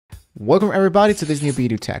Welcome everybody to this new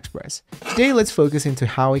video Tech Express. Today let's focus into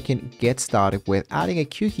how we can get started with adding a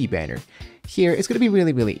cookie banner. Here it's going to be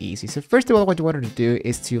really easy. So first of all, what you want to do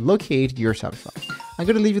is to locate your Shopify. I'm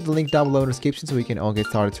going to leave you the link down below in the description so we can all get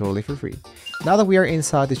started totally for free. Now that we are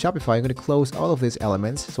inside the Shopify, I'm going to close all of these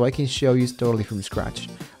elements so I can show you totally from scratch.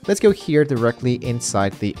 Let's go here directly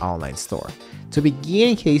inside the online store. To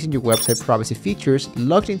begin encasing your website privacy features,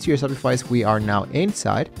 logged into your Shopify, we are now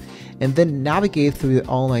inside, and then navigate through the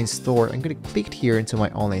online store. I'm going to click here into my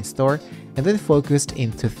online store and then focused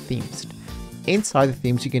into themes. Inside the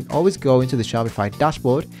themes, you can always go into the Shopify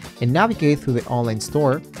dashboard and navigate through the online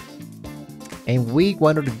store. And we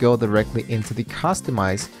wanted to go directly into the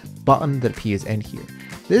customize button that appears in here.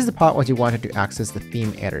 This is the part where you wanted to access the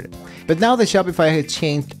theme editor. But now that Shopify has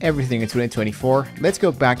changed everything in 2024, let's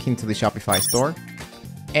go back into the Shopify store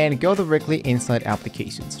and go directly inside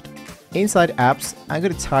applications. Inside apps, I'm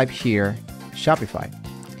going to type here Shopify.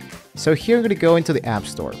 So here I'm going to go into the App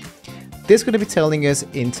Store. This is going to be telling us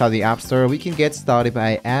inside the App Store we can get started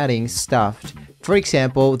by adding stuff. For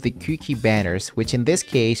example, the cookie banners, which in this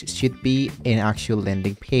case should be an actual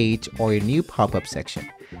landing page or a new pop-up section.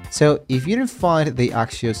 So if you didn't find the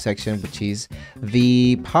actual section, which is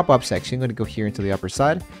the pop-up section, I'm going to go here into the upper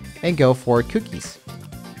side and go for cookies.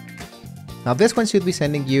 Now this one should be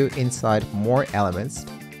sending you inside more elements.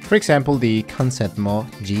 For example, the consent mode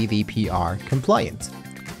GDPR compliant.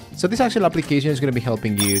 So this actual application is going to be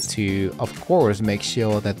helping you to, of course, make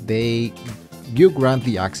sure that you grant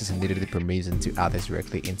the access and needed the permission to add this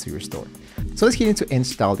directly into your store. So let's get into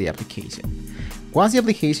install the application. Once the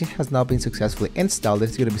application has now been successfully installed,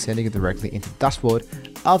 it's going to be sending it directly into the dashboard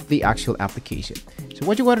of the actual application. So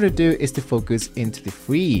what you wanted to do is to focus into the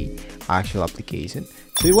free actual application.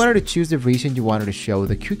 So you wanted to choose the region you wanted to show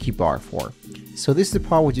the cookie bar for. So this is the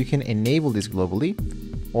part where you can enable this globally,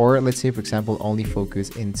 or let's say, for example, only focus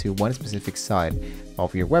into one specific side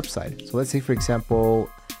of your website. So let's say, for example,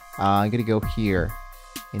 I'm going to go here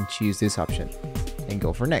and choose this option and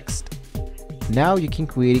go for next. Now you can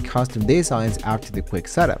create custom designs after the quick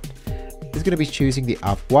setup. It's going to be choosing the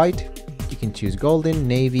off-white. You can choose golden,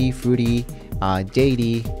 navy, fruity,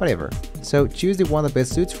 jadey, whatever. So choose the one that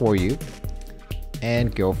best suits for you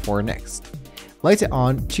and go for next. Later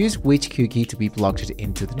on, choose which cookie to be blocked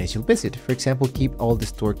into the initial visit. For example, keep all the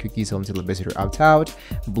stored cookies until the visitor opts out,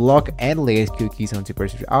 block and latest cookies until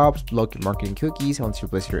visitor opts, block your marketing cookies until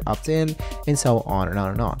visitor opts in, and so on and on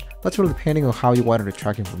and on. That's really depending on how you wanted to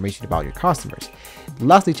track information about your customers.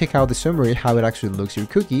 Lastly, check out the summary, how it actually looks your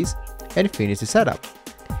cookies, and finish the setup.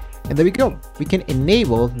 And there we go. We can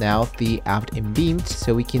enable now the app embedded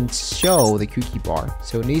so we can show the cookie bar.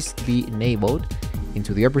 So it needs to be enabled.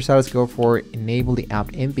 Into the upper side, let's go for enable the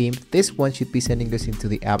app embedded. This one should be sending us into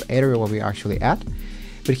the app area where we're actually at.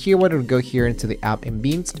 But here, we're going to go here into the app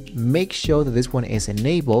embedded. Make sure that this one is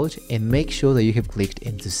enabled and make sure that you have clicked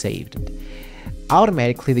into saved.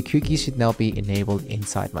 Automatically, the cookies should now be enabled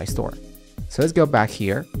inside my store. So let's go back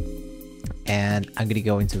here and I'm going to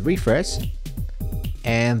go into refresh.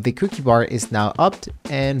 And the cookie bar is now up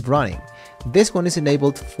and running. This one is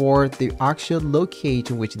enabled for the actual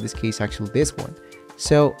location, which in this case actually this one.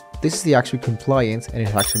 So this is the actual compliance and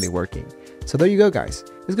it's actually working. So there you go, guys.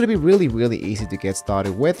 It's going to be really easy to get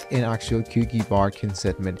started with an actual cookie bar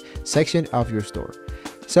consentment section of your store.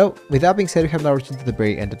 So with that being said, we have now reached to the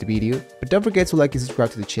very end of the video, but don't forget to like and subscribe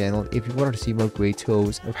to the channel if you wanted to see more great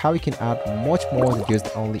tools of how you can add much more than just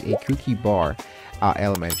only a cookie bar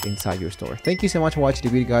element inside your store. Thank you so much for watching the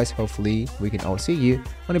video, guys. Hopefully we can all see you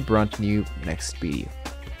on a brand new next video.